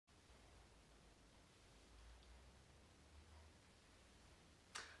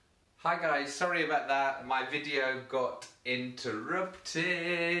Hi guys, sorry about that. My video got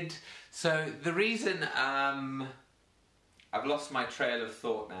interrupted. So the reason I've lost my trail of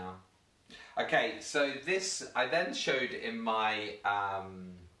thought now. Okay, so this I then showed in my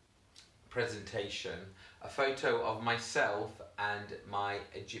presentation a photo of myself and my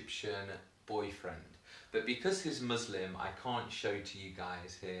Egyptian boyfriend. But because he's Muslim, I can't show to you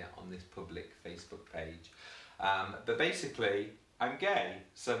guys here on this public Facebook page. But basically, I'm gay,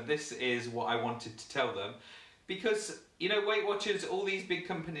 so this is what I wanted to tell them. Because, you know, Weight Watchers, all these big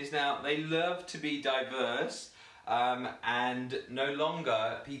companies now, they love to be diverse, and no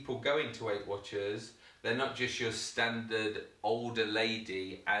longer people going to Weight Watchers, they're not just your standard older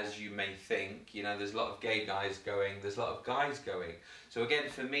lady as you may think. You know, there's a lot of gay guys going, there's a lot of guys going. So again,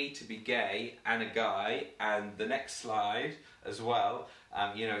 for me to be gay and a guy, and the next slide as well,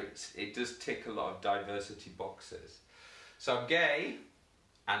 you know, it does tick a lot of diversity boxes. So I'm gay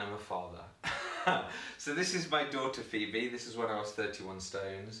and I'm a father. So this is my daughter Phoebe. This is when I was 31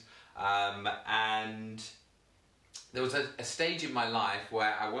 stones. And there was a stage in my life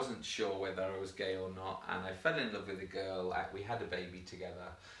where I wasn't sure whether I was gay or not, and I fell in love with a girl. We had a baby together,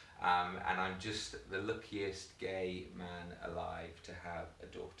 and I'm just the luckiest gay man alive to have a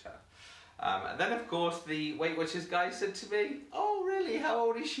daughter. And then of course the Weight Watchers guy said to me, "Oh really, how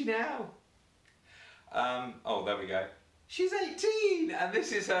old is she now?" Oh, there we go. She's 18, and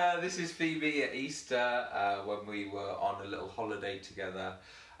this is her. This is Phoebe at Easter when we were on a little holiday together.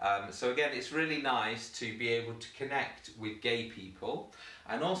 So again, it's really nice to be able to connect with gay people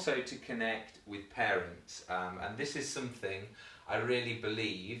and also to connect with parents. And this is something I really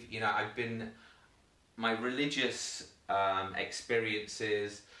believe. You know, my religious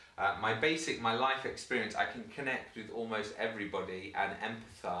experiences, my life experience, I can connect with almost everybody and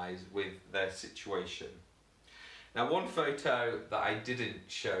empathise with their situation. Now, one photo that I didn't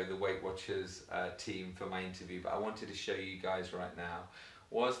show the Weight Watchers team for my interview, but I wanted to show you guys right now,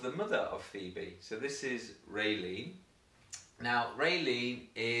 was the mother of Phoebe. So this is Raylene. Now, Raylene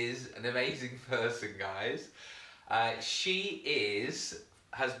is an amazing person, guys. She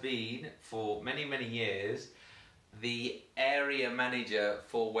has been for many, many years the area manager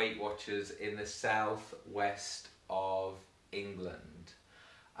for Weight Watchers in the southwest of England.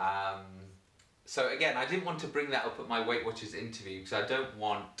 So again, I didn't want to bring that up at my Weight Watchers interview because I don't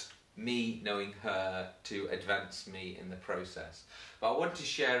want me knowing her to advance me in the process. But I want to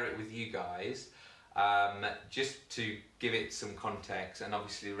share it with you guys, just to give it some context. And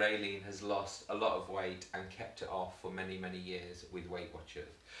obviously Raylene has lost a lot of weight and kept it off for many, many years with Weight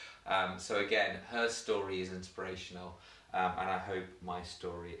Watchers. So again, her story is inspirational, and I hope my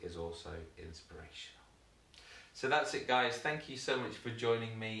story is also inspirational. So that's it, guys. Thank you so much for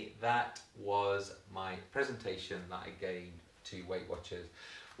joining me. That was my presentation that I gave to Weight Watchers.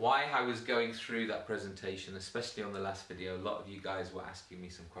 Why I was going through that presentation, especially on the last video, a lot of you guys were asking me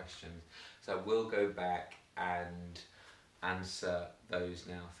some questions. So I will go back and answer those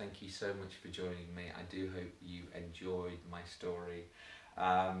now. Thank you so much for joining me. I do hope you enjoyed my story.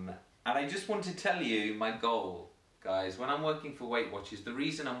 And I just want to tell you my goal, guys. When I'm working for Weight Watchers, the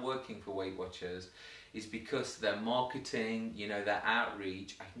reason I'm working for Weight Watchers is because their marketing, you know, their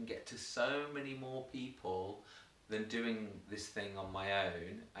outreach, I can get to so many more people than doing this thing on my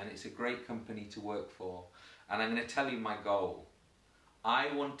own, and it's a great company to work for. And I'm going to tell you my goal. I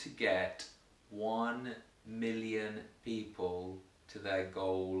want to get 1 million people to their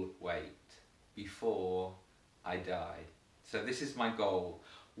goal weight before I die. So this is my goal.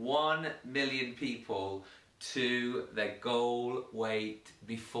 1 million people to their goal weight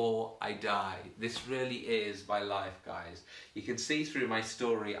before I die. This really is my life, guys. You can see through my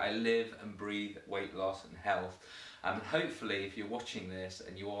story, I live and breathe weight loss and health. And hopefully, if you're watching this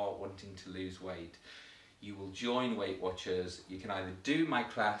and you are wanting to lose weight, you will join Weight Watchers. You can either do my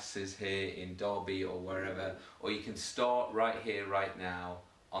classes here in Derby or wherever, or you can start right here, right now,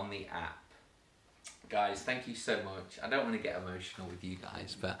 on the app. Guys, thank you so much. I don't want to get emotional with you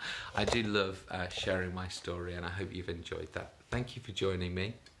guys, but I do love sharing my story, and I hope you've enjoyed that. Thank you for joining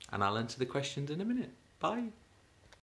me, and I'll answer the questions in a minute. Bye.